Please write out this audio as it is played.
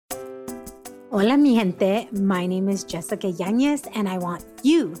Hola, mi gente. My name is Jessica Yanez, and I want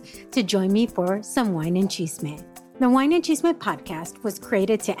you to join me for some Wine and Chisme. The Wine and Chisme podcast was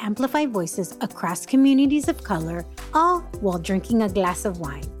created to amplify voices across communities of color, all while drinking a glass of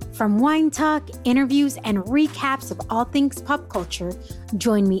wine. From wine talk, interviews, and recaps of all things pop culture,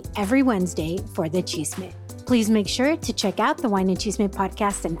 join me every Wednesday for the Chisme. Please make sure to check out the Wine and Chisme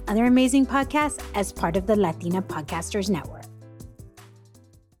podcast and other amazing podcasts as part of the Latina Podcasters Network.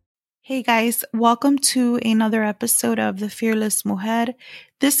 Hey guys, welcome to another episode of The Fearless Mujer.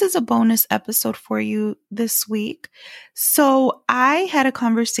 This is a bonus episode for you this week. So I had a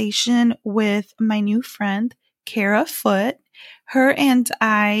conversation with my new friend, Cara Foote. Her and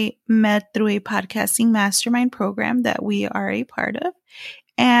I met through a podcasting mastermind program that we are a part of.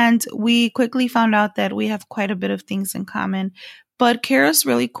 And we quickly found out that we have quite a bit of things in common. But Cara's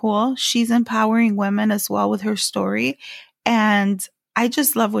really cool. She's empowering women as well with her story. And I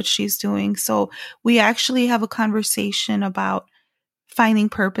just love what she's doing. So we actually have a conversation about finding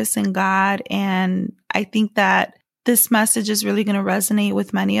purpose in God. And I think that this message is really going to resonate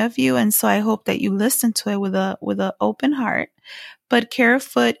with many of you. And so I hope that you listen to it with an open heart. But Cara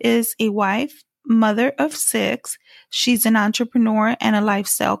Foote is a wife, mother of 6. She's an entrepreneur and a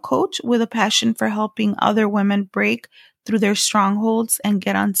lifestyle coach with a passion for helping other women break through their strongholds and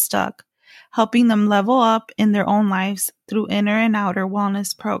get unstuck, helping them level up in their own lives through inner and outer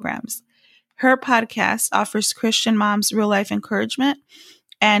wellness programs. Her podcast offers Christian moms real-life encouragement,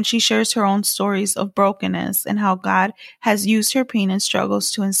 and she shares her own stories of brokenness and how God has used her pain and struggles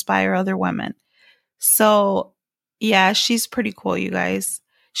to inspire other women. So, yeah, she's pretty cool, you guys.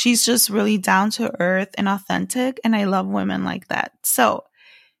 She's just really down to earth and authentic, and I love women like that. So,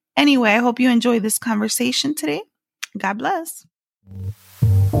 anyway, I hope you enjoy this conversation today. God bless.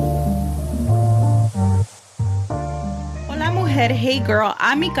 Hola, mujer. Hey, girl.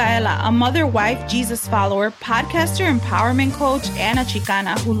 I'm Micaela, a mother, wife, Jesus follower, podcaster, empowerment coach, and a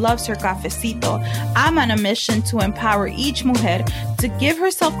Chicana who loves her cafecito. I'm on a mission to empower each mujer to give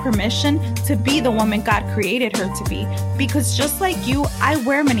herself permission to be the woman God created her to be. Because just like you, I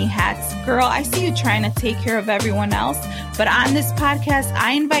wear many hats. Girl, I see you trying to take care of everyone else. But on this podcast,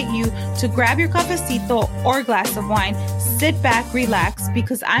 I invite you to grab your cafecito or glass of wine, sit back, relax,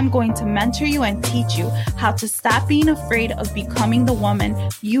 because I'm going to mentor you and teach you how to stop being afraid of becoming the woman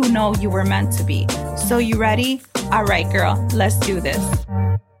you know you were meant to be. So you ready? All right, girl, let's do this.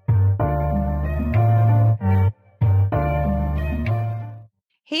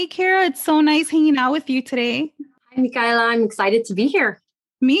 Hey, Cara, it's so nice hanging out with you today. Hi, Micaela. I'm excited to be here.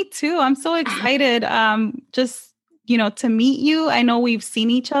 Me too. I'm so excited. To meet you. I know we've seen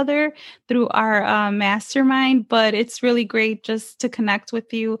each other through our mastermind, but it's really great just to connect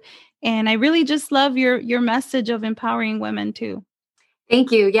with you. And I really just love your message of empowering women too.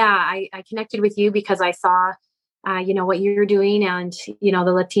 Thank you. Yeah, I connected with you because I saw, what you're doing and, the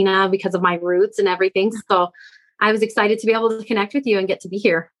Latina because of my roots and everything. So I was excited to be able to connect with you and get to be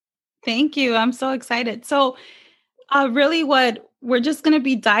here. Thank you. I'm so excited. So really what we're just going to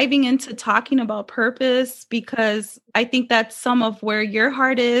be diving into talking about purpose, because I think that's some of where your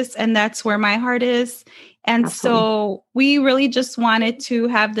heart is and that's where my heart is. And Absolutely. So we really just wanted to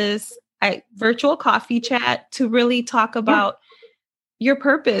have this virtual coffee chat to really talk about your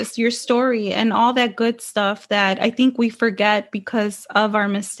purpose, your story, and all that good stuff that I think we forget because of our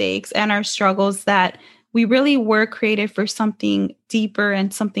mistakes and our struggles, that we really were created for something deeper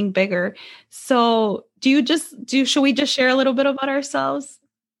and something bigger. So should we just share a little bit about ourselves?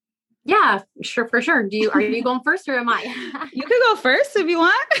 Yeah, sure. For sure. Are you going first or am I? You could go first if you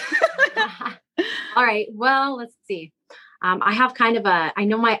want. All right. Well, let's see. I have I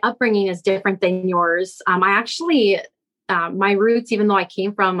know my upbringing is different than yours. I actually, my roots, even though I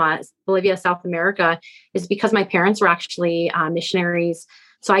came from Bolivia, South America, is because my parents were actually missionaries.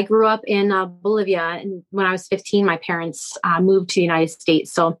 So I grew up in Bolivia, and when I was 15, my parents moved to the United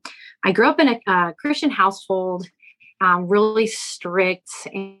States. So I grew up in a Christian household, really strict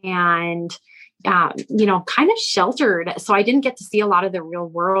and, kind of sheltered. So I didn't get to see a lot of the real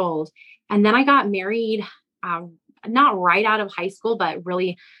world. And then I got married, not right out of high school, but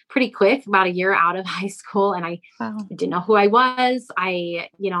really pretty quick, about a year out of high school. And I didn't know who I was. I,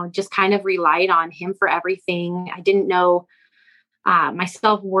 just kind of relied on him for everything. I didn't know my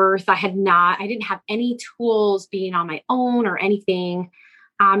self-worth. I didn't have any tools being on my own or anything.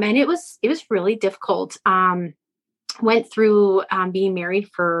 And it was really difficult. Went through being married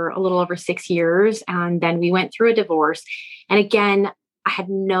for a little over 6 years. And then we went through a divorce. And again, I had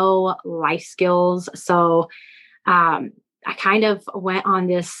no life skills. So I kind of went on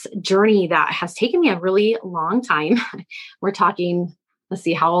this journey that has taken me a really long time. We're talking, let's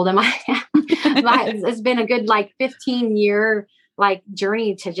see, how old am I? It's been a good like 15-year like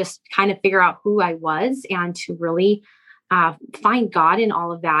journey to just kind of figure out who I was and to really find God in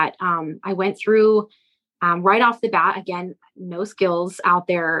all of that. I went through right off the bat, again, no skills out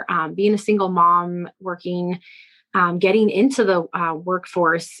there, being a single mom, working, getting into the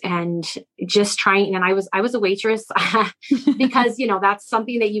workforce and just trying. And I was a waitress because, that's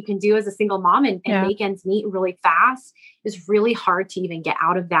something that you can do as a single mom and make ends meet really fast. It's really hard to even get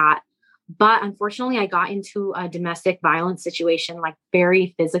out of that. But unfortunately, I got into a domestic violence situation, like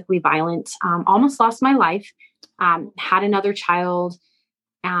very physically violent, almost lost my life, had another child,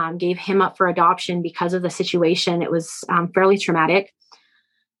 gave him up for adoption because of the situation. It was fairly traumatic.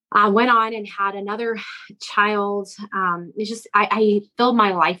 Went on and had another child. It's just, I filled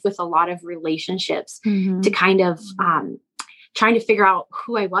my life with a lot of relationships to kind of trying to figure out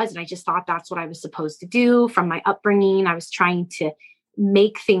who I was. And I just thought that's what I was supposed to do from my upbringing. I was trying to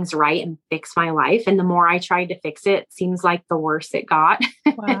make things right and fix my life. And the more I tried to fix it, it seems like the worse it got.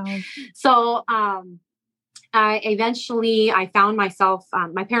 Wow. So, eventually I found myself,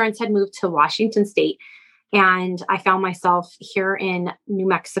 my parents had moved to Washington State, and I found myself here in New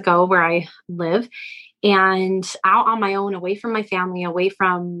Mexico where I live, and out on my own, away from my family, away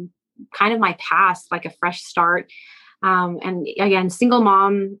from kind of my past, like a fresh start. And again, single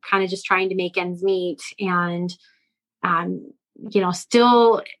mom, kind of just trying to make ends meet, and,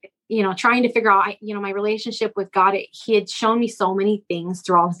 still, trying to figure out, my relationship with God. He had shown me so many things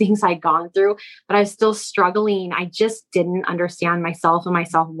through all the things I'd gone through, but I was still struggling. I just didn't understand myself and my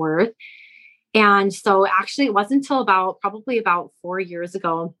self-worth. And so actually it wasn't until probably about 4 years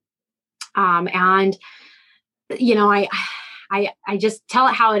ago. I just tell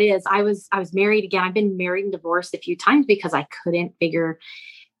it how it is. I was married again. I've been married and divorced a few times because I couldn't figure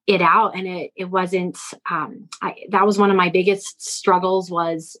it out. And it wasn't, that was one of my biggest struggles,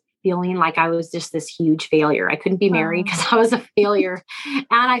 was feeling like I was just this huge failure. I couldn't be married because I was a failure. And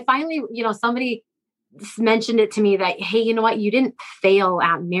I finally, somebody mentioned it to me that, hey, you know what, you didn't fail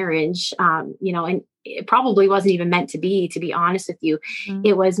at marriage, and it probably wasn't even meant to be honest with you. Mm-hmm.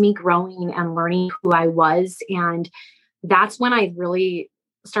 It was me growing and learning who I was. And that's when I really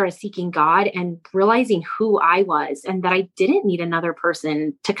started seeking God and realizing who I was, and that I didn't need another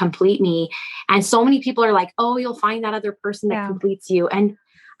person to complete me. And so many people are like, oh, you'll find that other person that completes you. And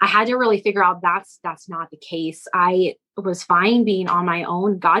I had to really figure out that's not the case. I was fine being on my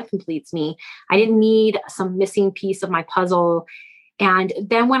own. God completes me. I didn't need some missing piece of my puzzle. And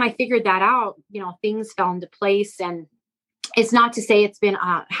then when I figured that out, things fell into place. And it's not to say it's been,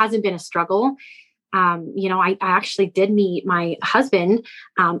 hasn't been a struggle. I actually did meet my husband,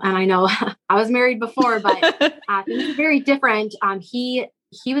 and I know I was married before, but things are very different. He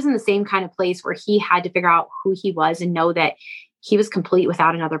was in the same kind of place where he had to figure out who he was and know that he was complete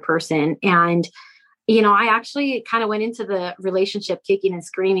without another person. And, I actually kind of went into the relationship kicking and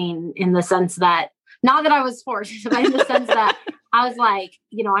screaming, in the sense that, not that I was forced, but in the sense that I was like,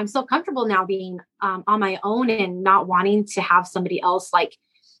 I'm so comfortable now being on my own and not wanting to have somebody else like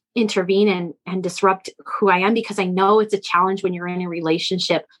intervene and disrupt who I am, because I know it's a challenge when you're in a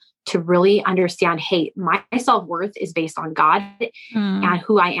relationship to really understand, hey, my self-worth is based on God and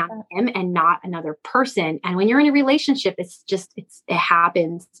who I am to him, and not another person. And when you're in a relationship, it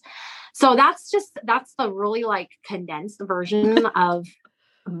happens. So that's the really like condensed version of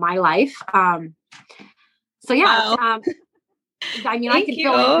my life. So yeah, wow. I mean, I could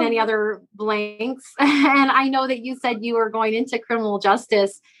fill in any other blanks. And I know that you said you were going into criminal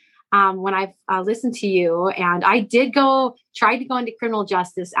justice when I've listened to you, and I did try to go into criminal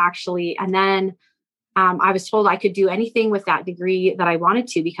justice actually. And then I was told I could do anything with that degree that I wanted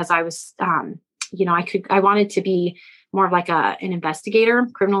to, because I was, I wanted to be more of like an investigator,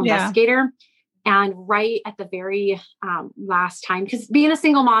 criminal investigator. And right at the very last time, because being a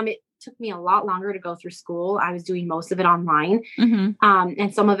single mom, it took me a lot longer to go through school. I was doing most of it online.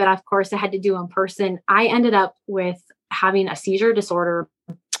 And some of it, of course, I had to do in person. I ended up with having a seizure disorder.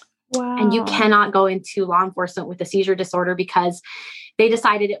 Wow. And you cannot go into law enforcement with a seizure disorder, because they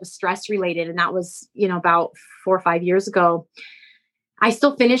decided it was stress related. And that was, about 4 or 5 years ago. I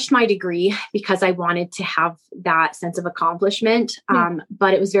still finished my degree because I wanted to have that sense of accomplishment.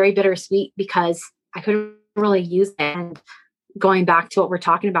 But it was very bittersweet because I couldn't really use it. And going back to what we're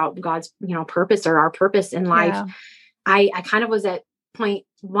talking about, God's, purpose, or our purpose in life, I kind of was at point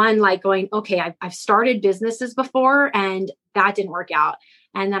one, like going, okay, I've started businesses before and that didn't work out.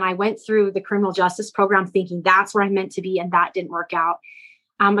 And then I went through the criminal justice program thinking that's where I'm meant to be. And that didn't work out.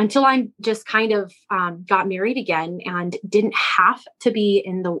 Until I just kind of got married again and didn't have to be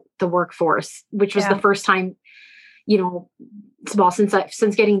in the workforce, which was the first time, well,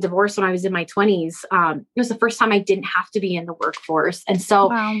 since getting divorced when I was in my 20s, it was the first time I didn't have to be in the workforce. And so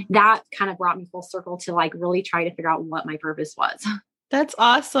that kind of brought me full circle to like really try to figure out what my purpose was. That's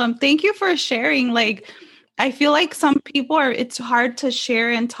awesome. Thank you for sharing. Like, I feel like some people it's hard to share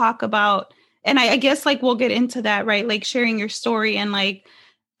and talk about. And I guess like we'll get into that, right? Like sharing your story. And like,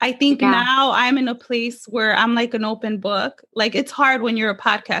 I think now I'm in a place where I'm like an open book. Like it's hard when you're a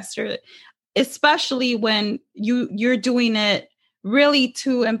podcaster, especially when you're doing it really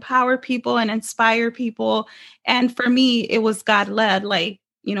to empower people and inspire people. And for me, it was God led, like,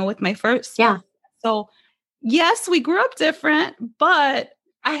 with my first. Yeah. So yes, we grew up different, but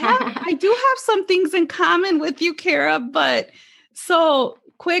I do have some things in common with you, Cara. But so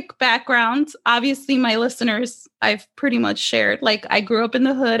quick background, obviously my listeners, I've pretty much shared, like I grew up in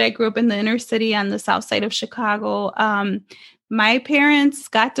the hood. I grew up in the inner city on the south side of Chicago. My parents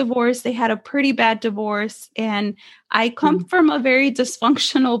got divorced. They had a pretty bad divorce. And I come from a very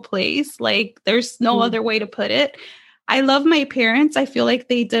dysfunctional place. Like there's no other way to put it. I love my parents. I feel like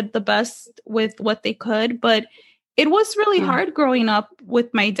they did the best with what they could, but it was really hard growing up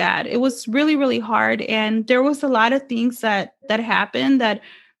with my dad. It was really, really hard. And there was a lot of things that happened that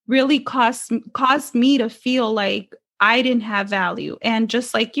really caused me to feel like I didn't have value. And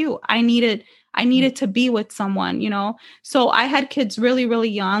just like you, I needed to be with someone, So I had kids really, really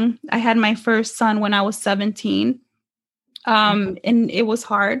young. I had my first son when I was 17. And it was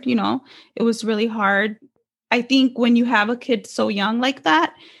hard, it was really hard. I think when you have a kid so young like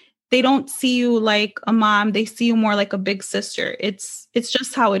that, they don't see you like a mom. They see you more like a big sister. It's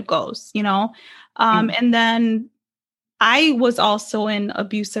just how it goes, And then I was also in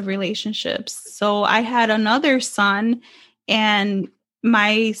abusive relationships. So I had another son, and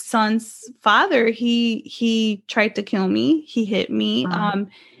my son's father, he tried to kill me. He hit me.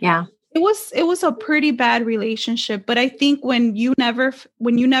 It was a pretty bad relationship. But I think when you never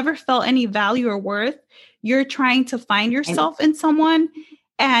felt any value or worth, you're trying to find yourself in someone.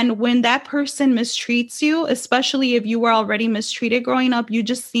 And when that person mistreats you, especially if you were already mistreated growing up, you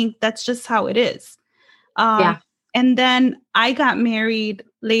just think that's just how it is. And then I got married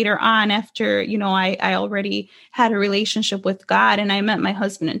later on after, I already had a relationship with God, and I met my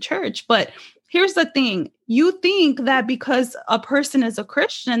husband in church. But here's the thing. You think that because a person is a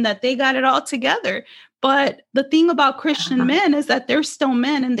Christian that they got it all together. But the thing about Christian men is that they're still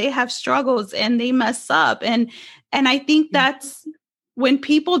men, and they have struggles and they mess up. And I think that's when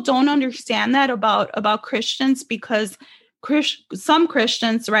people don't understand that about Christians, because some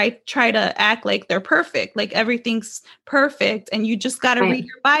Christians, right, try to act like they're perfect, like everything's perfect, and you just got to read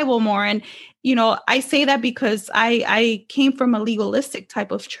your Bible more. And, I say that because I came from a legalistic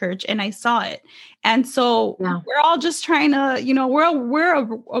type of church, and I saw it. And so we're all just trying to, we're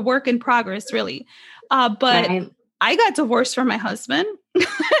a work in progress, really. But I got divorced from my husband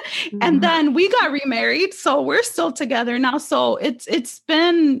and then we got remarried. So we're still together now. So it's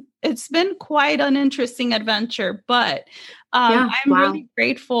been quite an interesting adventure, but I'm really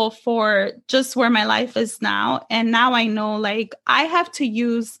grateful for just where my life is now. And now I know, like, I have to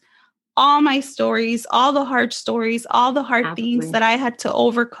use all my stories, all the hard stories, all the hard things that I had to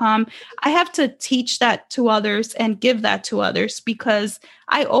overcome. I have to teach that to others and give that to others, because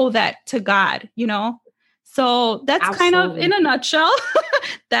I owe that to God, So that's kind of in a nutshell.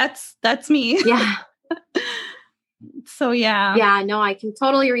 That's me. Yeah. So, yeah. Yeah, no, I can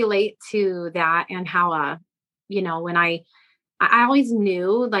totally relate to that. And how, when I always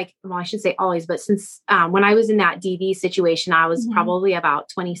knew, like, well, I should say always, but since when I was in that DV situation, I was probably about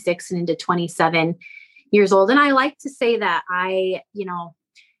 26 and into 27 years old. And I like to say that I,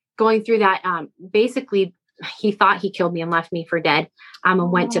 going through that, basically, he thought he killed me and left me for dead,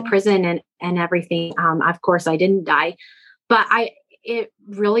 and went to prison and everything. Of course, I didn't die, but it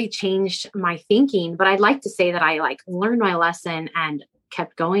really changed my thinking. But I'd like to say that I learned my lesson and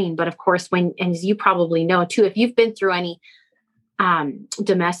kept going. But of course, and as you probably know too, if you've been through any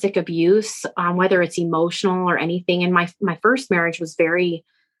domestic abuse, whether it's emotional or anything, and my first marriage was very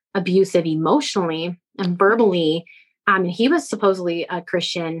abusive emotionally and verbally. And he was supposedly a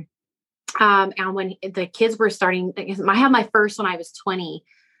Christian. And when the kids were starting, I had my first when I was 20.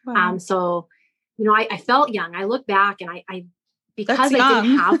 Wow. So, I felt young. I look back and I because I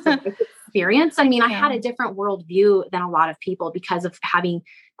didn't have the experience. I mean, I had a different worldview than a lot of people because of having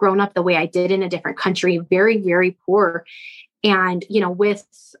grown up the way I did in a different country, very, very poor. And, with,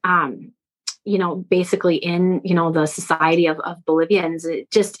 basically in, the society of Bolivians, it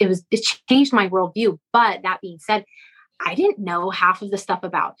changed my worldview. But that being said, I didn't know half of the stuff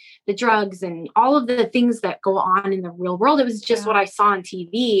about the drugs and all of the things that go on in the real world. It was just what I saw on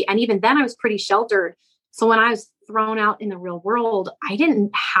TV. And even then I was pretty sheltered So when I was thrown out in the real world, I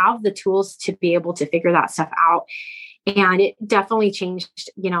didn't have the tools to be able to figure that stuff out. And it definitely changed,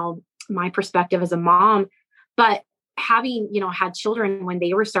 my perspective as a mom. But having, had children when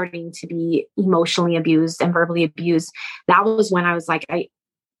they were starting to be emotionally abused and verbally abused, that was when I was like, I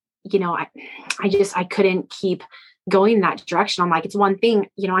couldn't keep going in that direction. I'm like, it's one thing,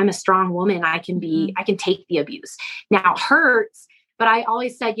 I'm a strong woman. I can take the abuse. Now it hurts, but I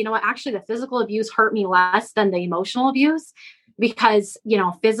always said, actually the physical abuse hurt me less than the emotional abuse because,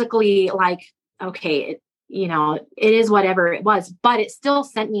 physically, like, okay, it is whatever it was, but it still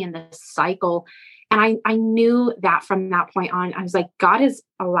sent me in this cycle. And I knew that from that point on, I was like, God has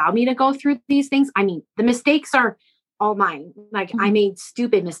allowed me to go through these things. I mean, the mistakes are all mine. Like I made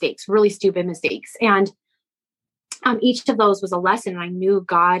stupid mistakes, really stupid mistakes. And each of those was a lesson. And I knew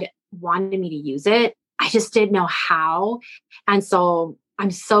God wanted me to use it. I just didn't know how. And so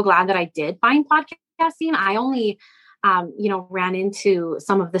I'm so glad that I did find podcasting. I only, ran into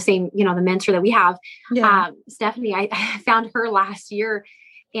some of the same, the mentor that we have, Stephanie. I found her last year.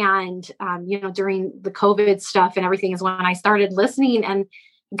 And, during the COVID stuff and everything is when I started listening, and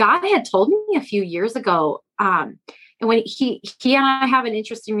God had told me a few years ago, and when he and I have an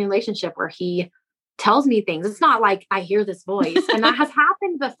interesting relationship where he tells me things, it's not like I hear this voice, and that has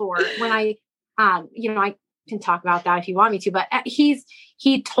happened before when I can talk about that if you want me to, but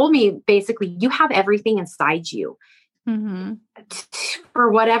he told me basically, you have everything inside you. Mm-hmm. For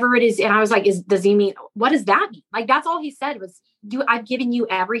whatever it is. And I was like, does he mean, what does that mean? Like, that's all he said was, I've given you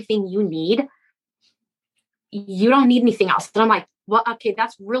everything you need. You don't need anything else. And I'm like, well, okay,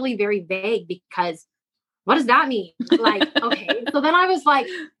 that's really very vague because what does that mean? Like, okay. So then I was like,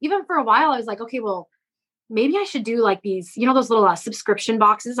 even for a while, I was like, okay, well, maybe I should do like these, those little subscription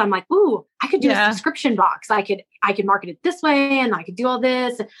boxes. I'm like, ooh, I could do a subscription box. I could market it this way and I could do all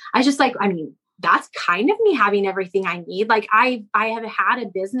this. I was just like, that's kind of me having everything I need. Like I have had a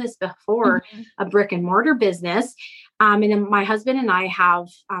business before, a brick and mortar business. And then my husband and I have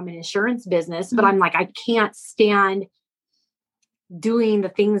an insurance business, but I'm like, I can't stand doing the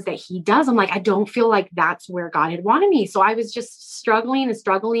things that he does. I'm like, I don't feel like that's where God had wanted me. So I was just struggling.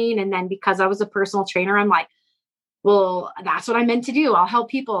 And then because I was a personal trainer, I'm like, well, that's what I'm meant to do. I'll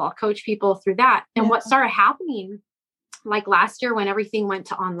help people. I'll coach people through that. And what started happening like last year when everything went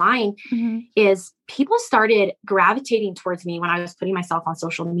to online is people started gravitating towards me when I was putting myself on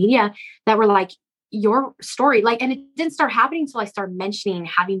social media that were like, your story, like, and it didn't start happening until I started mentioning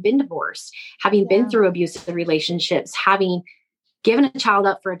having been divorced, having been through abusive relationships, having given a child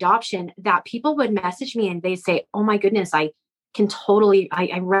up for adoption, that people would message me and they say, oh my goodness, I can totally, I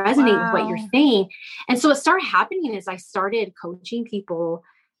resonate with what you're saying. And so what started happening is I started coaching people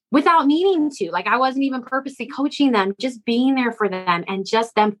without meaning to, like, I wasn't even purposely coaching them, just being there for them and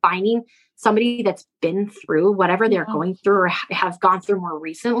just them finding somebody that's been through whatever they're going through or have gone through more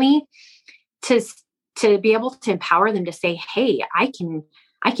recently to be able to empower them to say, hey, I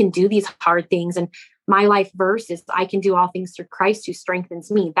can do these hard things. And my life verse is I can do all things through Christ who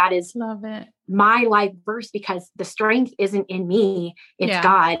strengthens me. That is my life verse because the strength isn't in me. It's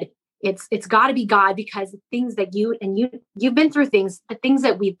God. It's got to be God because the things that you've been through things, the things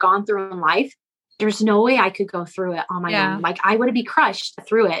that we've gone through in life, there's no way I could go through it on my own. Like I would be crushed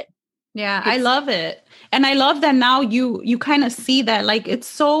through it. Yeah, I love it. And I love that now you kind of see that, like, it's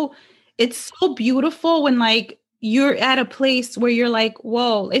so beautiful when like you're at a place where you're like,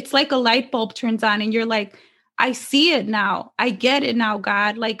 whoa, it's like a light bulb turns on and you're like, I see it now. I get it now,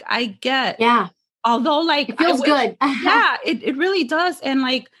 God. Like I get, although like it feels good. It really does. And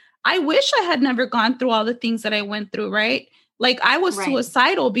like, I wish I had never gone through all the things that I went through, right? Like I was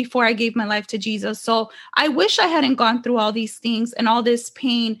suicidal before I gave my life to Jesus. So I wish I hadn't gone through all these things and all this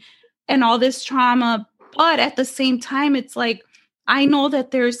pain and all this trauma. But at the same time, it's like, I know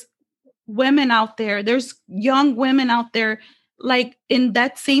that there's women out there, there's young women out there, like in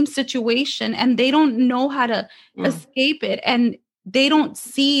that same situation, and they don't know how to escape it. And they don't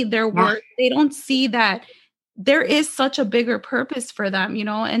see their work. They don't see that there is such a bigger purpose for them, you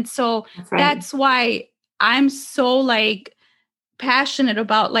know? And so that's why I'm so like passionate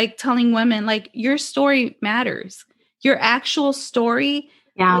about like telling women, like your story matters, your actual story.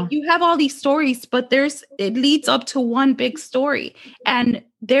 Like, you have all these stories, but it leads up to one big story and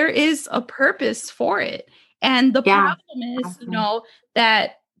there is a purpose for it. And the problem is, you know,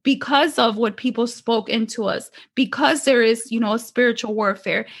 that because of what people spoke into us, because there is, you know, a spiritual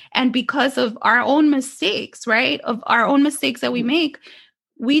warfare and because of our own mistakes, right? Of our own mistakes that we make,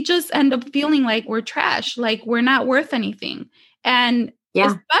 we just end up feeling like we're trash, like we're not worth anything. And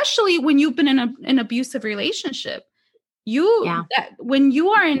especially when you've been in an abusive relationship, when you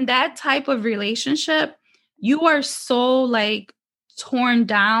are in that type of relationship, you are so like torn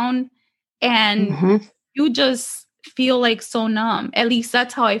down and you just feel like so numb. At least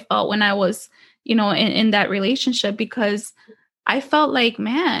that's how I felt when I was, in that relationship, because I felt like,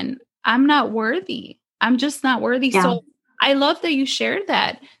 man, I'm not worthy. I'm just not worthy. Yeah. So I love that you shared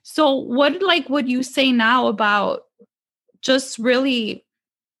that. So what would you say now about just really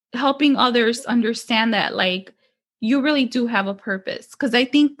helping others understand that like you really do have a purpose? Because I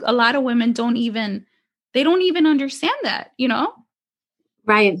think a lot of women don't even understand that,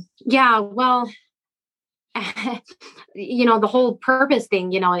 Right. Yeah. Well, the whole purpose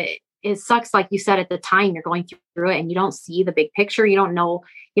thing, it sucks. Like you said, at the time you're going through it and you don't see the big picture. You don't know,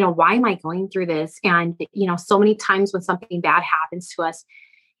 why am I going through this? And, so many times when something bad happens to us,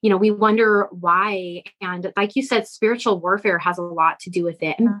 we wonder why. And like you said, spiritual warfare has a lot to do with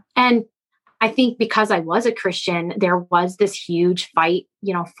it. And I think because I was a Christian, there was this huge fight,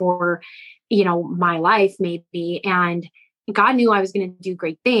 for, my life maybe. And God knew I was going to do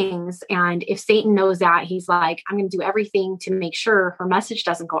great things. And if Satan knows that, he's like, I'm going to do everything to make sure her message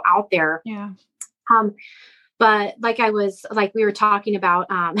doesn't go out there. Yeah. But like we were talking about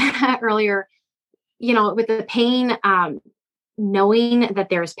earlier, with the pain, knowing that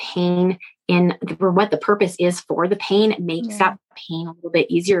there's pain in what the purpose is for the pain makes that pain a little bit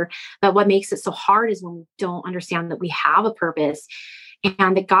easier. But what makes it so hard is when we don't understand that we have a purpose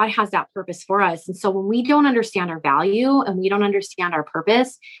and that God has that purpose for us. And so when we don't understand our value and we don't understand our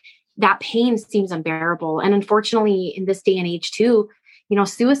purpose, that pain seems unbearable. And unfortunately, in this day and age too,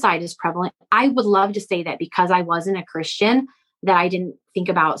 suicide is prevalent. I would love to say that because I wasn't a Christian, that I didn't think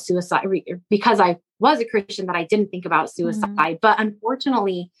about suicide, because I was a Christian, that I didn't think about suicide. But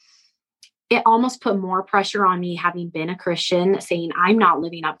unfortunately, it almost put more pressure on me having been a Christian, saying I'm not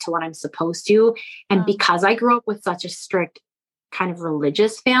living up to what I'm supposed to. And because I grew up with such a strict kind of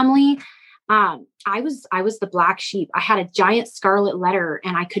religious family, I was the black sheep. I had a giant scarlet letter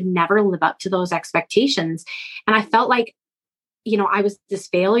and I could never live up to those expectations. And I felt like, I was this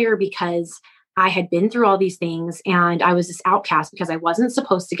failure because I had been through all these things and I was this outcast because I wasn't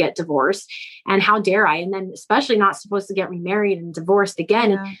supposed to get divorced. And how dare I? And then especially not supposed to get remarried and divorced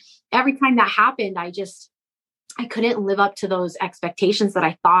again. Yeah. And every time that happened, I couldn't live up to those expectations that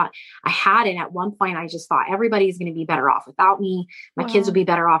I thought I had. And at one point I just thought everybody's going to be better off without me. My kids will be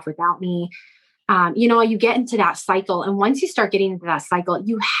better off without me. You get into that cycle. And once you start getting into that cycle,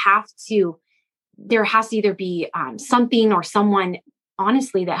 there has to either be something or someone,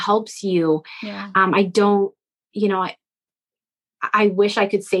 honestly, that helps you. Yeah. I wish I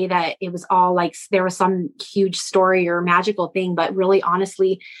could say that it was all like there was some huge story or magical thing, but really,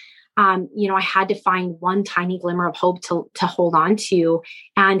 honestly, I had to find one tiny glimmer of hope to hold on to.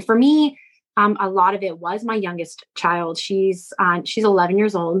 And for me, a lot of it was my youngest child. She's 11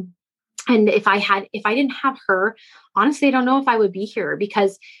 years old. And if I didn't have her, honestly, I don't know if I would be here,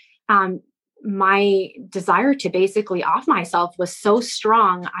 because my desire to basically off myself was so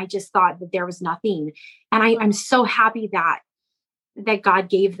strong. I just thought that there was nothing. And I'm so happy that God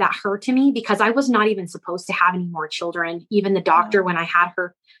gave her to me, because I was not even supposed to have any more children. Even the doctor, when I had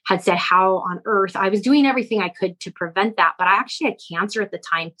her, had said, how on earth? I was doing everything I could to prevent that, but I actually had cancer at the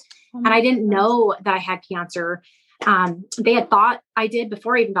time. And I didn't know that I had cancer. They had thought I did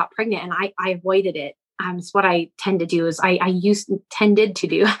before I even got pregnant, and I avoided it. It's what I tend to do. I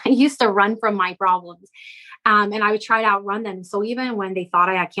used to run from my problems. And I would try to outrun them. So even when they thought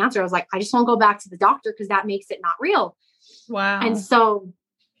I had cancer, I was like, I just won't go back to the doctor because that makes it not real. Wow. And so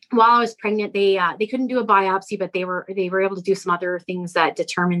while I was pregnant, they couldn't do a biopsy, but they were able to do some other things that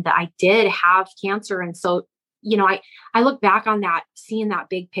determined that I did have cancer. And so, I look back on that, seeing that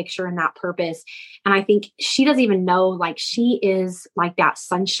big picture and that purpose. And I think she doesn't even know, like, she is like that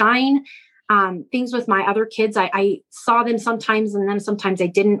sunshine. Things with my other kids, I saw them sometimes, and then sometimes I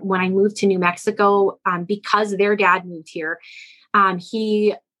didn't. When I moved to New Mexico, because their dad moved here,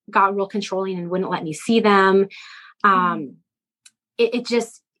 he got real controlling and wouldn't let me see them. It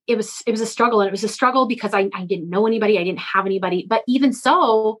was a struggle, and it was a struggle because I didn't know anybody. I didn't have anybody, but even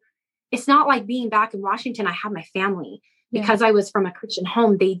so, it's not like being back in Washington. I had my family because I was from a Christian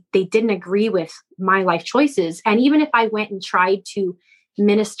home. They didn't agree with my life choices. And even if I went and tried to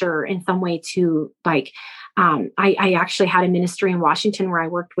minister in some way to, like, I actually had a ministry in Washington where I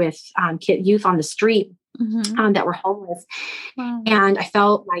worked with youth on the street that were homeless. Wow. And I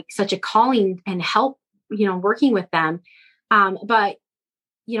felt like such a calling and help, working with them. But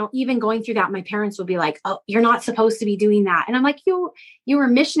even going through that, my parents would be like, oh, you're not supposed to be doing that. And I'm like, you were a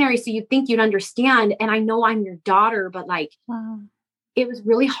missionary, so you'd think you'd understand. And I know I'm your daughter, but it was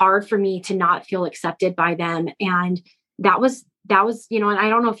really hard for me to not feel accepted by them. And that was that was, and I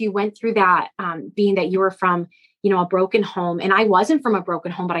don't know if you went through that, being that you were from, a broken home, and I wasn't from a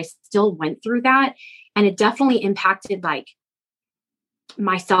broken home, but I still went through that. And it definitely impacted like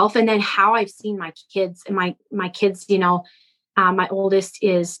myself, and then how I've seen my kids and my kids, my oldest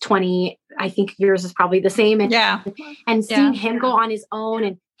is 20. I think yours is probably the same. And seeing him go on his own,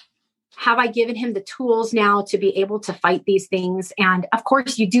 and have I given him the tools now to be able to fight these things? And of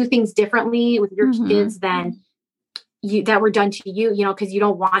course you do things differently with your kids than that were done to you, because you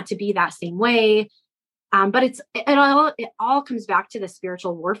don't want to be that same way. But it all comes back to the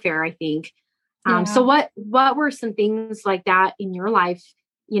spiritual warfare, I think. So what were some things like that in your life?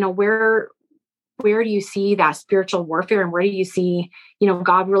 Where do you see that spiritual warfare, and where do you see,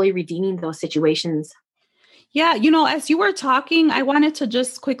 God really redeeming those situations? Yeah. As you were talking, I wanted to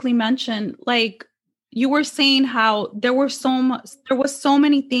just quickly mention, like you were saying how there was so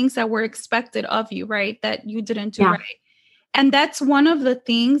many things that were expected of you, right? That you didn't do right. And that's one of the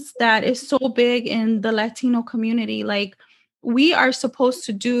things that is so big in the Latino community. Like, we are supposed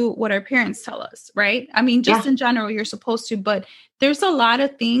to do what our parents tell us, right? I mean, just in general, you're supposed to, but there's a lot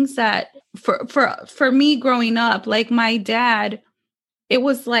of things that for me growing up, like my dad, it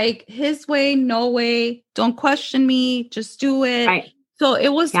was like his way, no way, don't question me, just do it. Right. So it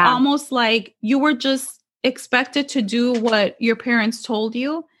was almost like you were just expected to do what your parents told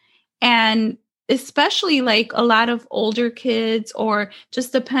you. And especially like a lot of older kids, or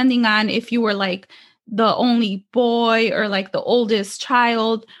just depending on if you were like the only boy or like the oldest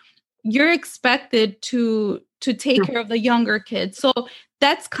child, you're expected to take care of the younger kids. So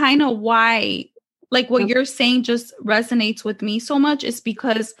that's kind of why, like what you're saying just resonates with me so much, is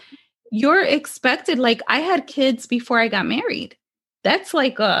because you're expected. Like, I had kids before I got married. That's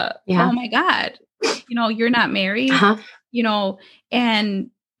like oh my God, you're not married, and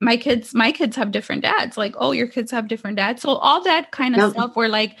my kids have different dads. Like, oh, your kids have different dads. So all that kind of stuff where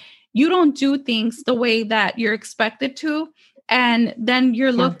like, you don't do things the way that you're expected to. And then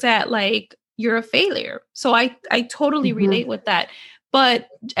you're looked at like you're a failure. So I totally relate with that. But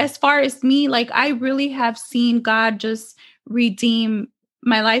as far as me, like, I really have seen God just redeem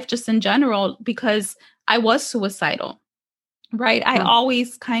my life just in general, because I was suicidal, right? I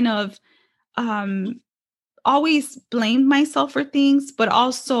always kind of, always blamed myself for things, but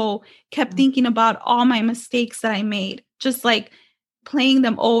also kept thinking about all my mistakes that I made, just like playing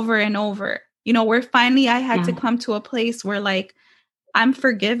them over and over, where finally I had to come to a place where like, I'm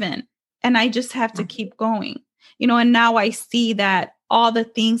forgiven and I just have to keep going, and now I see that all the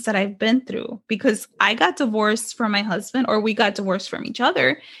things that I've been through, because I got divorced from my husband, or we got divorced from each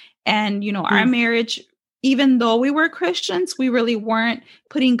other. And, our marriage, even though we were Christians, we really weren't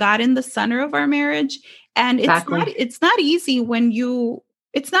putting God in the center of our marriage. And it's not easy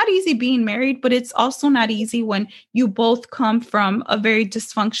it's not easy being married, but it's also not easy when you both come from a very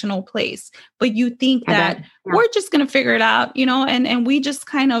dysfunctional place, but you think that we're just going to figure it out, and we just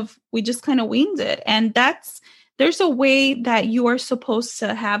kind of winged it. And there's a way that you are supposed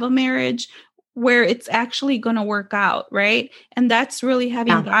to have a marriage where it's actually going to work out. Right. And that's really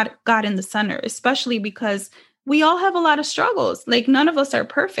having God in the center, especially because we all have a lot of struggles. Like, none of us are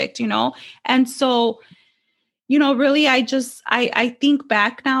perfect, And so, really, I think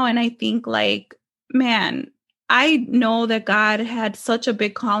back now, and I think like, man, I know that God had such a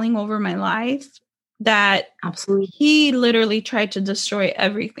big calling over my life that absolutely he literally tried to destroy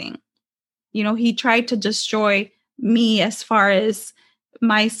everything. He tried to destroy me as far as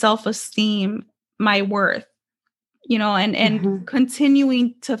my self-esteem, my worth, and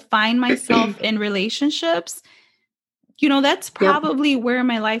continuing to find myself in relationships, that's probably where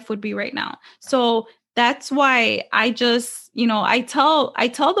my life would be right now. So that's why I just, I tell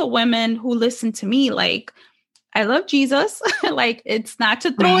the women who listen to me, like, I love Jesus. Like, it's not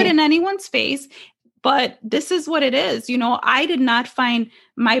to throw it in anyone's face, but this is what it is. I did not find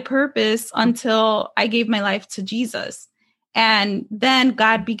my purpose until I gave my life to Jesus. And then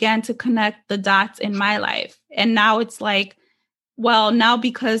God began to connect the dots in my life. And now it's like, well, now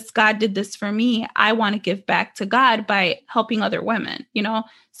because God did this for me, I want to give back to God by helping other women,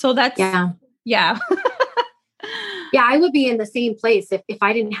 So that's, yeah. Yeah, I would be in the same place if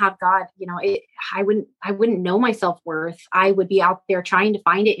I didn't have God. I wouldn't know my self-worth. I would be out there trying to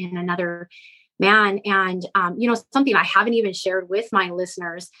find it in another man. And something I haven't even shared with my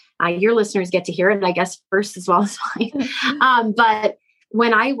listeners. Your listeners get to hear it, I guess, first as well as mine. But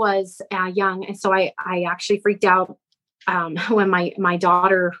when I was young, and so I actually freaked out when my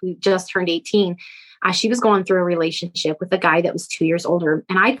daughter, who just turned 18. She was going through a relationship with a guy that was 2 years older.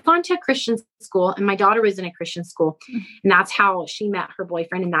 And I'd gone to a Christian school, and my daughter was in a Christian school. And that's how she met her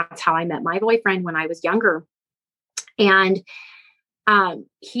boyfriend. And that's how I met my boyfriend when I was younger. And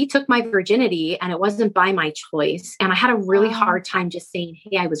he took my virginity, and it wasn't by my choice. And I had a really hard time just saying,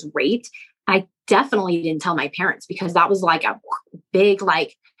 hey, I was raped. I definitely didn't tell my parents, because that was like a big,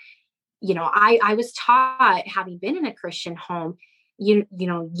 like, I was taught, having been in a Christian home, you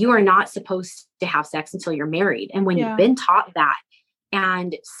are not supposed to have sex until you're married. And when you've been taught that,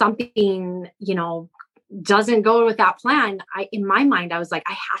 and something, doesn't go with that plan, in my mind, I was like,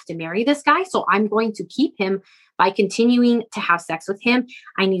 I have to marry this guy. So I'm going to keep him by continuing to have sex with him.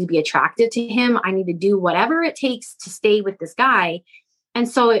 I need to be attracted to him. I need to do whatever it takes to stay with this guy. And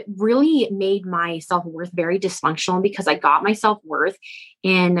so it really made my self-worth very dysfunctional, because I got my self-worth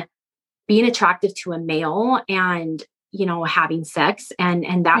in being attractive to a male and, having sex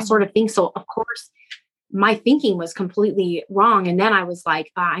and that sort of thing. So of course, my thinking was completely wrong. And then I was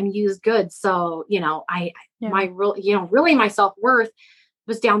like, I'm used good. So, really my self-worth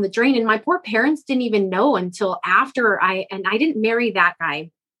was down the drain. And my poor parents didn't even know until after I didn't marry that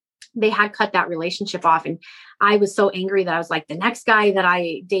guy. They had cut that relationship off. And I was so angry that I was like, the next guy that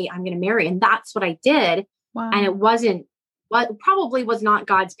I date, I'm going to marry. And that's what I did. Wow. And it wasn't what probably was not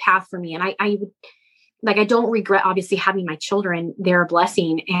God's path for me. And I don't regret obviously having my children. They're a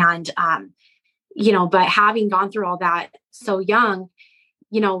blessing. And, but having gone through all that so young,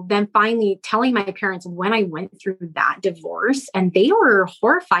 then finally telling my parents when I went through that divorce, and they were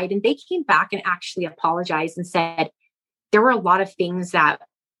horrified, and they came back and actually apologized and said, there were a lot of things that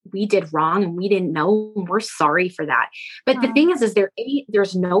we did wrong and we didn't know. And we're sorry for that. But the thing is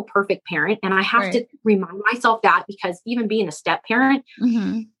there's no perfect parent. And I have to remind myself that, because even being a step parent,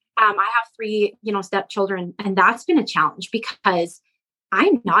 I have 3, stepchildren, and that's been a challenge, because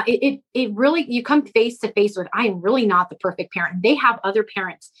I'm not, it really, you come face to face with, I am really not the perfect parent. They have other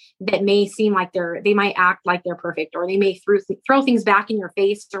parents that may seem like they might act like they're perfect, or they may throw things back in your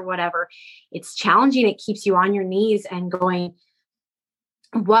face or whatever. It's challenging. It keeps you on your knees and going,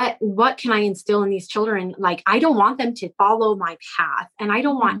 what can I instill in these children? Like, I don't want them to follow my path. And I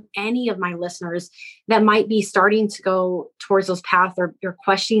don't want any of my listeners that might be starting to go towards those paths, or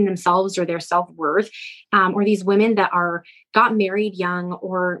questioning themselves or their self-worth, or these women that got married young,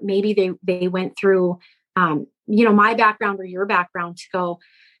 or maybe they went through, my background or your background, to go,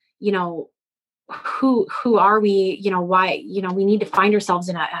 who are we? Why, we need to find ourselves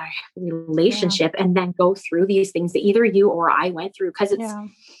in a relationship and then go through these things that either you or I went through. Cause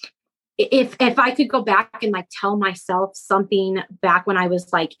if I could go back and like tell myself something back when I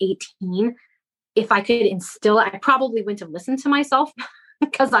was like 18, if I could instill it, I probably wouldn't have listened to myself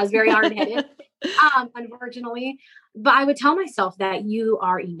because I was very hard-headed, unfortunately. But I would tell myself that you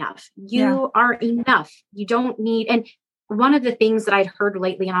are enough. You are enough. You don't need, and one of the things that I'd heard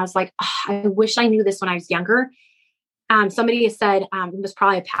lately, and I was like, I wish I knew this when I was younger. Somebody has said, it was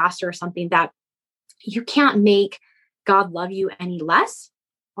probably a pastor or something, that you can't make God love you any less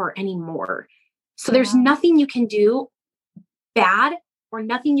or any more. So there's nothing you can do bad or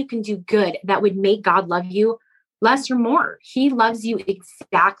nothing you can do good that would make God love you less or more. He loves you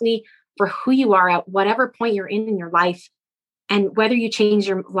exactly for who you are at whatever point you're in your life. And whether you change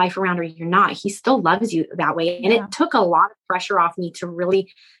your life around or you're not, he still loves you that way. And it took a lot of pressure off me to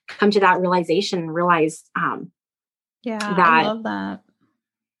really come to that realization and realize that I love that.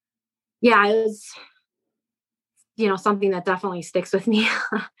 Yeah, it was, something that definitely sticks with me.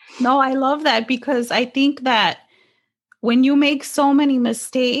 No, I love that, because I think that when you make so many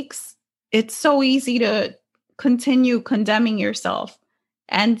mistakes, it's so easy to continue condemning yourself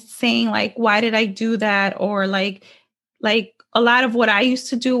and saying like, why did I do that? Or like a lot of what I used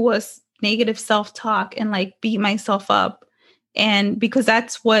to do was negative self-talk and like beat myself up. And because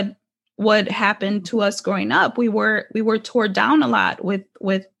that's what happened to us growing up. We were torn down a lot with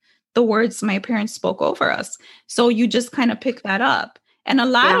the words my parents spoke over us. So you just kind of pick that up. And a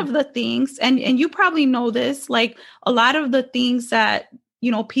lot of the things, and you probably know this, like a lot of the things that,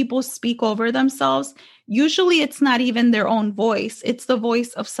 people speak over themselves, usually it's not even their own voice. It's the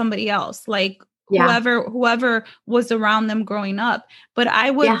voice of somebody else. Like, whoever was around them growing up. But I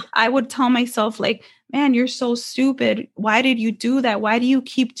would tell myself like, man, you're so stupid. Why did you do that? Why do you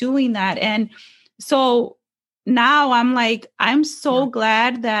keep doing that? And so now I'm like, I'm so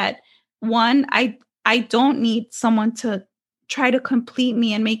glad that one, I don't need someone to try to complete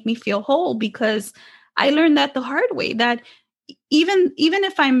me and make me feel whole, because I learned that the hard way, that even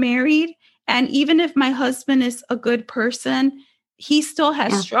if I'm married and even if my husband is a good person, he still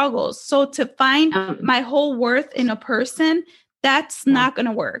has struggles. So to find my whole worth in a person, that's not going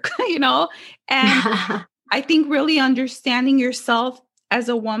to work, And I think really understanding yourself as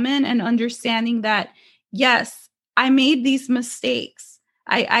a woman and understanding that, yes, I made these mistakes,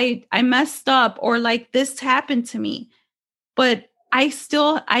 I messed up, or like this happened to me, but I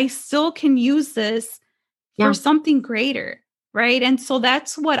still can use this for something greater. Right. And so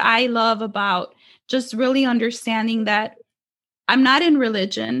that's what I love about just really understanding that I'm not in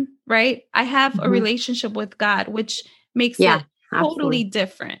religion, right? I have a relationship with God, which makes it totally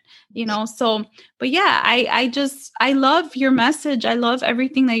different, So, but yeah, I love your message. I love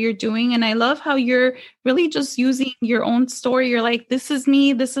everything that you're doing. And I love how you're really just using your own story. You're like, this is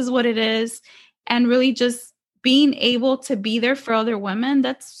me, this is what it is. And really just being able to be there for other women.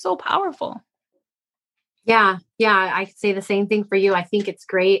 That's so powerful. Yeah. I say the same thing for you. I think it's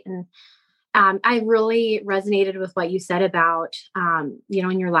great. And I really resonated with what you said about,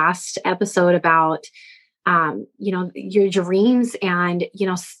 in your last episode about, your dreams and,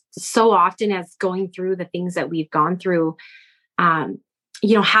 so often as going through the things that we've gone through,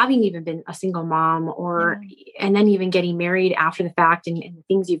 having even been a single mom and then even getting married after the fact and the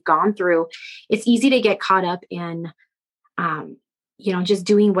things you've gone through, it's easy to get caught up in, just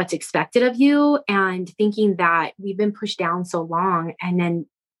doing what's expected of you and thinking that we've been pushed down so long, and then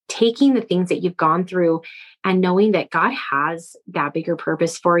taking the things that you've gone through and knowing that God has that bigger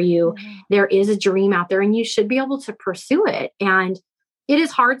purpose for you. There is a dream out there and you should be able to pursue it. And it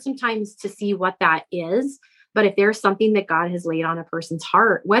is hard sometimes to see what that is. But if there's something that God has laid on a person's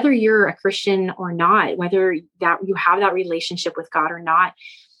heart, whether you're a Christian or not, whether that you have that relationship with God or not,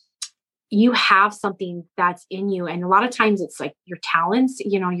 you have something that's in you. And a lot of times it's like your talents,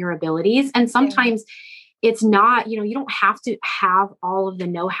 your abilities. And sometimes it's not, you don't have to have all of the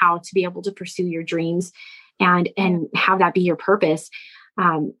know-how to be able to pursue your dreams and have that be your purpose.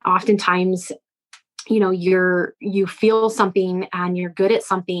 Oftentimes, you feel something and you're good at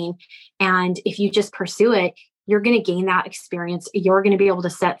something. And if you just pursue it, you're going to gain that experience. You're going to be able to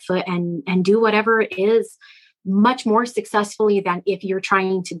set foot and do whatever it is much more successfully than if you're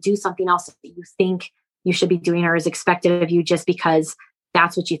trying to do something else that you think you should be doing or is expected of you just because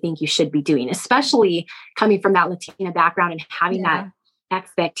that's what you think you should be doing, especially coming from that Latina background and having that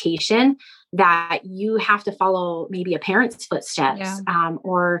expectation that you have to follow maybe a parent's footsteps,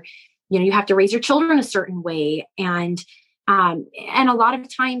 or, you have to raise your children a certain way. And a lot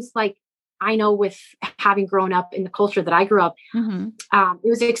of times, like I know with having grown up in the culture that I grew up, it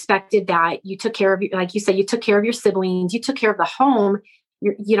was expected that you took care of, like you said, you took care of your siblings, you took care of the home,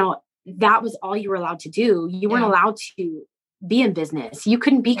 that was all you were allowed to do. You weren't allowed to be in business. You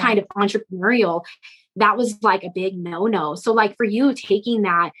couldn't be kind of entrepreneurial. That was like a big no-no. So like for you taking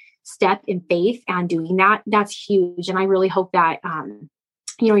that step in faith and doing that, that's huge. And I really hope that,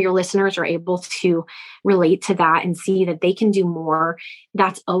 your listeners are able to relate to that and see that they can do more.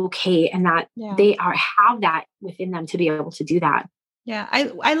 That's okay. And that they have that within them to be able to do that. Yeah.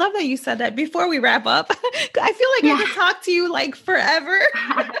 I love that you said that. Before we wrap up, I feel like I could talk to you like forever.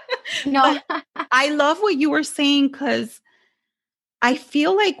 No, I love what you were saying, because I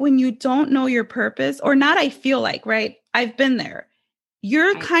feel like when you don't know your purpose, or not, I feel like, right? I've been there.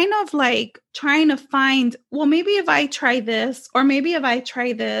 You're kind of like trying to find, well, maybe if I try this, or maybe if I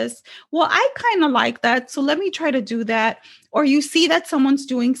try this, well, I kind of like that, so let me try to do that. Or you see that someone's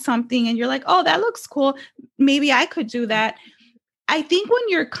doing something and you're like, oh, that looks cool, maybe I could do that. I think when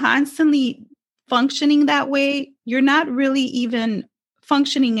you're constantly functioning that way, you're not really even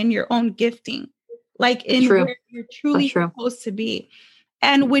functioning in your own gifting, like in where you're truly supposed to be.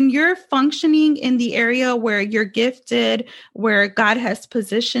 And when you're functioning in the area where you're gifted, where God has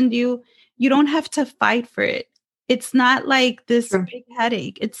positioned you, you don't have to fight for it. It's not like this big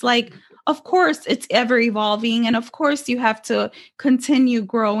headache. It's like, of course, it's ever evolving. And of course, you have to continue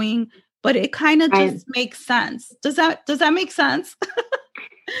growing, but it kind of just makes sense. Does that make sense?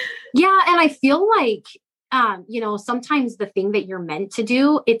 Yeah. And I feel like, sometimes the thing that you're meant to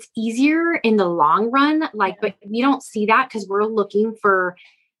do, it's easier in the long run. But we don't see that because we're looking for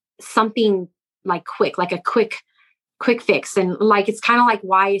something like quick, like a quick fix. And like, it's kind of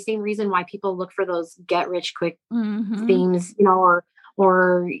like same reason why people look for those get rich quick themes, or,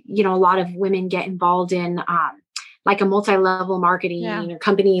 a lot of women get involved in, like a multi-level marketing or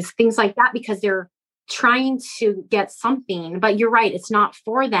companies, things like that, because they're trying to get something. But you're right, it's not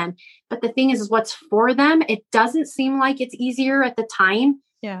for them. But the thing is what's for them, it doesn't seem like it's easier at the time.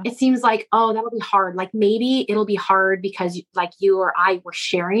 Yeah. It seems like, oh, that'll be hard. Like maybe it'll be hard because like you or I were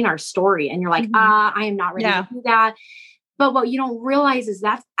sharing our story and you're like, I am not ready to do that. But what you don't realize is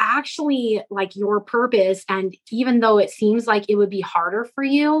that's actually like your purpose. And even though it seems like it would be harder for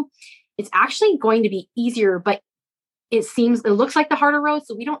you, it's actually going to be easier, but it looks like the harder road.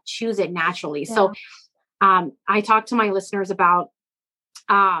 So we don't choose it naturally. Yeah. So I talk to my listeners about,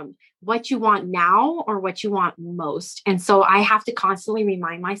 what you want now or what you want most. And so I have to constantly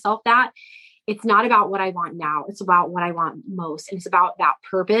remind myself that it's not about what I want now. It's about what I want most. And it's about that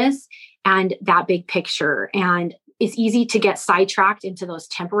purpose and that big picture. And it's easy to get sidetracked into those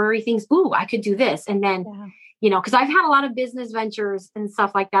temporary things. Ooh, I could do this. And then, because I've had a lot of business ventures and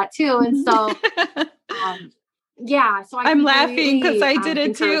stuff like that too. And so, so I'm laughing because I did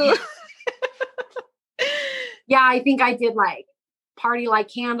it too. Yeah, I think I did like party like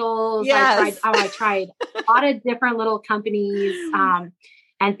candles. Yes. I tried a lot of different little companies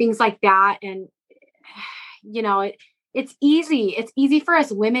and things like that. And, it's easy. It's easy for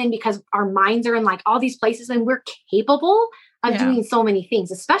us women because our minds are in like all these places and we're capable of doing so many things,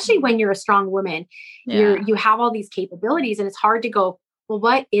 especially when you're a strong woman. You have all these capabilities and it's hard to go, well,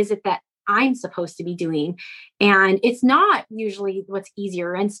 what is it that I'm supposed to be doing? And it's not usually what's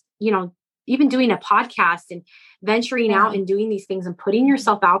easier. And, even doing a podcast and venturing out and doing these things and putting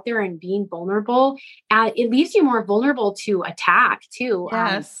yourself out there and being vulnerable, it leaves you more vulnerable to attack too.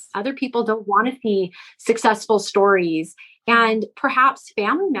 Yes. Other people don't want to see successful stories, and perhaps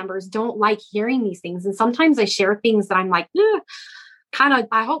family members don't like hearing these things. And sometimes I share things that I'm like,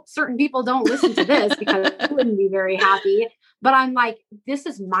 I hope certain people don't listen to this because I wouldn't be very happy. But I'm like, this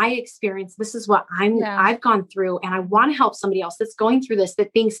is my experience. This is what I've gone through. And I want to help somebody else that's going through this,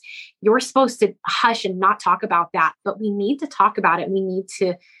 that thinks you're supposed to hush and not talk about that. But we need to talk about it. We need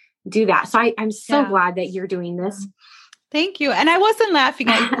to do that. So I'm so glad that you're doing this. Thank you. And I wasn't laughing.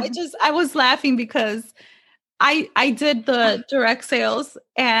 I was laughing because I did the direct sales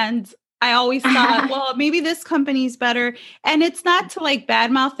and I always thought, well, maybe this company's better. And it's not to like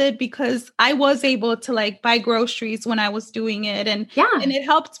badmouth it because I was able to like buy groceries when I was doing it. And it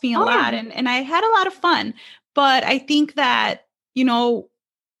helped me a lot. And I had a lot of fun. But I think that,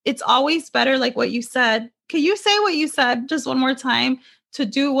 it's always better, like what you said. Can you say what you said just one more time? To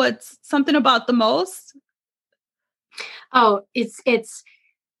do what's something about the most? Oh, it's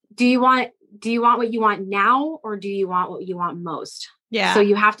do you want what you want now or do you want what you want most? Yeah. So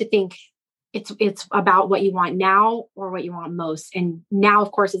you have to think it's about what you want now or what you want most. And now,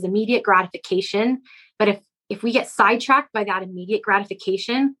 of course, is immediate gratification. But if we get sidetracked by that immediate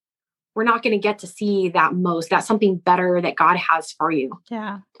gratification, we're not going to get to see that most. That's something better that God has for you.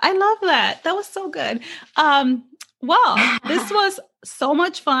 Yeah. I love that. That was so good. Well, this was so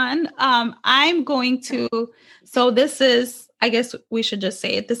much fun. This is, I guess we should just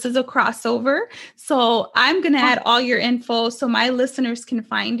say it. This is a crossover. So I'm going to add all your info so my listeners can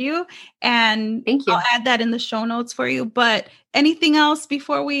find you. And thank you. I'll add that in the show notes for you. But anything else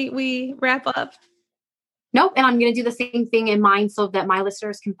before we wrap up? Nope. And I'm going to do the same thing in mine so that my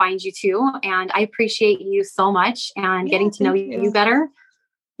listeners can find you too. And I appreciate you so much and getting to know you better.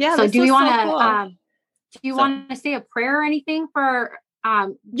 Yeah. So do you want to say a prayer or anything for,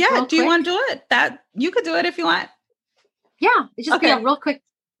 do you want to do it? That you could do it if you want. Yeah. It's just be a real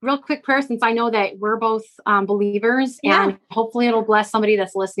quick prayer since I know that we're both believers and hopefully it'll bless somebody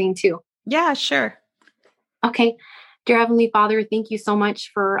that's listening too. Yeah, sure. Okay. Dear Heavenly Father, thank you so much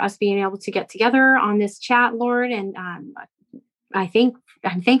for us being able to get together on this chat, Lord. And I'm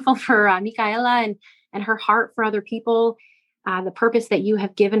thankful for Micaela and her heart for other people, the purpose that you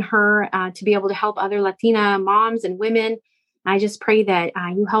have given her to be able to help other Latina moms and women. I just pray that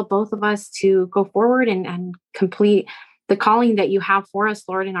you help both of us to go forward and complete the calling that you have for us,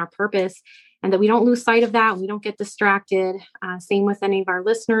 Lord, and our purpose, and that we don't lose sight of that. We don't get distracted. Same with any of our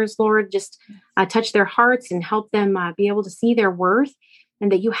listeners, Lord, just touch their hearts and help them be able to see their worth and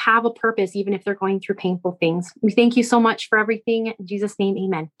that you have a purpose, even if they're going through painful things. We thank you so much for everything. In Jesus' name,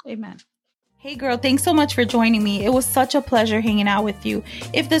 amen. Amen. Hey girl, thanks so much for joining me. It was such a pleasure hanging out with you.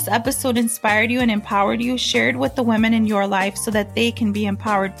 If this episode inspired you and empowered you, share it with the women in your life so that they can be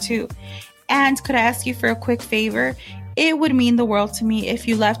empowered too. And could I ask you for a quick favor? It would mean the world to me if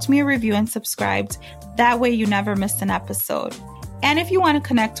you left me a review and subscribed. That way you never miss an episode. And if you want to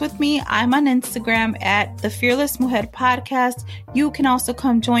connect with me, I'm on Instagram at the Fearless Mujer Podcast. You can also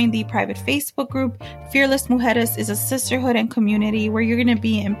come join the private Facebook group. Fearless Mujeres is a sisterhood and community where you're going to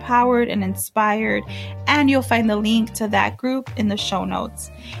be empowered and inspired. And you'll find the link to that group in the show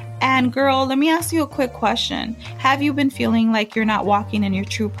notes. And girl, let me ask you a quick question. Have you been feeling like you're not walking in your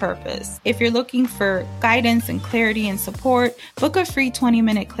true purpose? If you're looking for guidance and clarity and support, book a free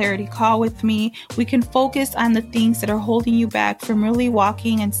 20-minute clarity call with me. We can focus on the things that are holding you back from really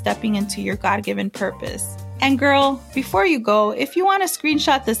walking and stepping into your God-given purpose. And girl, before you go, if you want to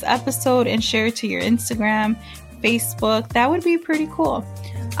screenshot this episode and share it to your Instagram, Facebook, that would be pretty cool.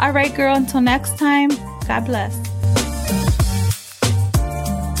 All right, girl, until next time, God bless.